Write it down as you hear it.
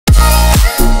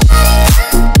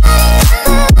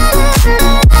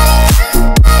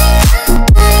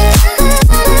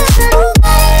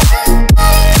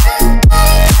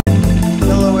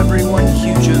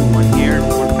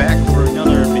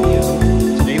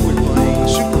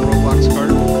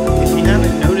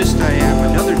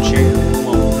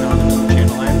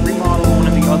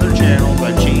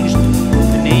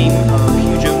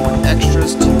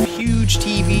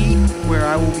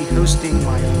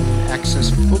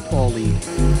football league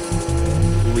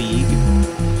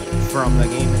from the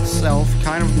game itself.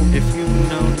 Kind of, if you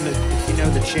know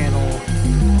the channel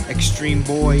Extreme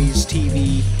Boys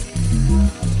TV.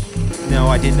 No,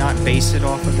 I did not base it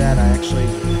off of that. I actually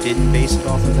didn't base it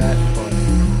off of that, but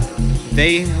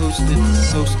they host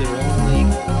their own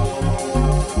league.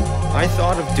 I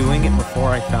thought of doing it before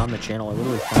I found the channel. I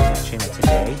literally found that channel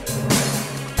today.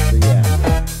 So yeah.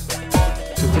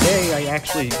 So today, I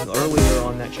actually, earlier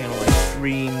on that channel, I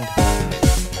streamed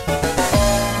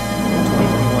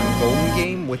 2021 Golden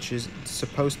Game, which is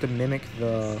supposed to mimic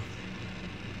the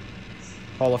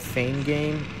Hall of Fame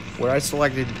game, where I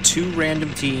selected 2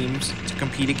 random teams to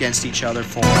compete against each other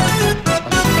for a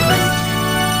straight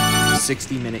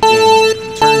 60-minute game.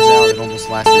 It turns out it almost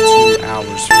lasted 2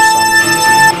 hours for some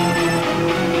reason.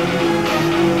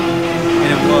 And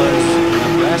it was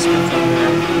Nebraska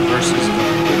Thunder versus the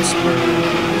Pittsburgh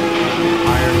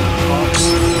Iron Hawks.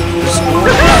 The score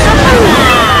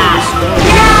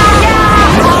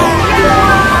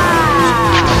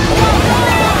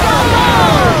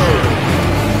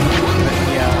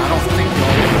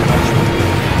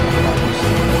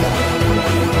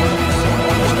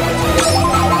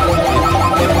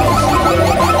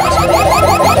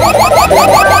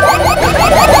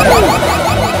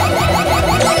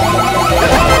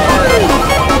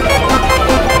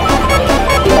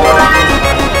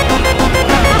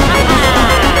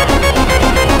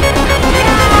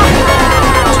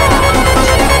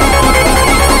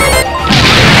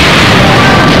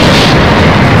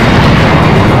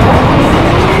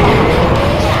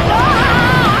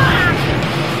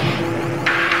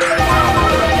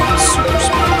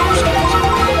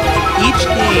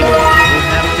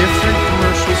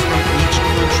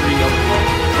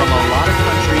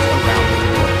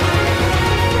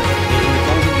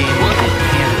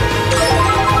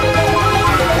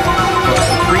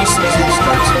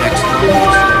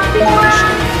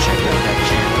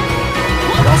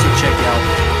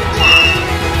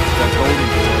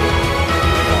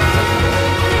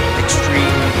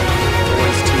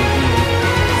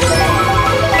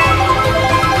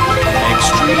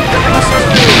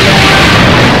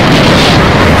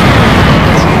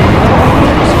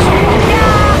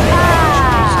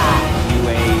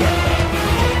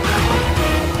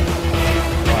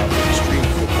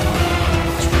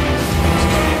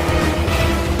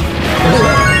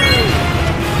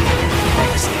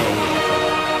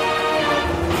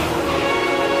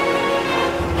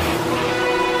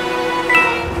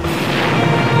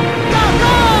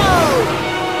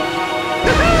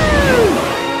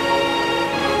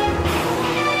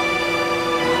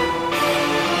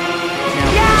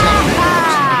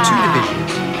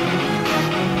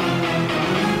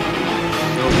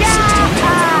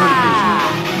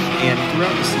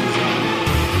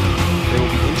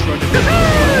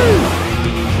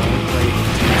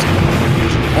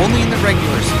only in the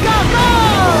regular season.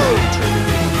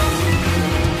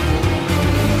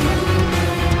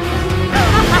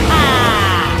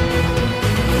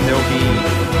 There'll be,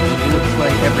 we will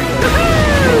play everybody,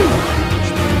 which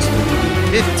means there will be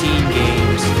 15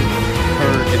 games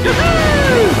per division.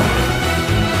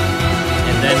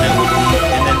 And then there will be,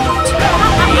 and then the top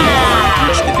 8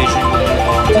 each division will move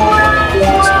on to the playoffs.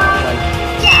 It's not like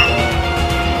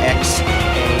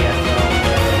XAFL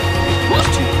where there's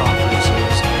 2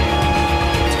 conferences and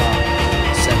the top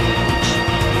 7 each.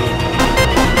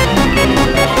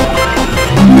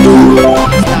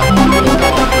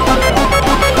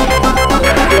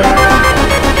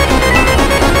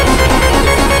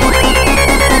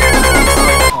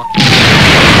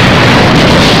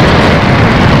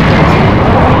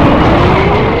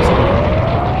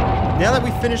 Now that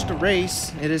we finished the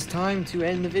race, it is time to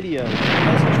end the video. If you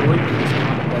guys enjoyed, please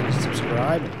comment, like, and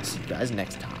subscribe, and see you guys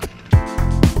next time.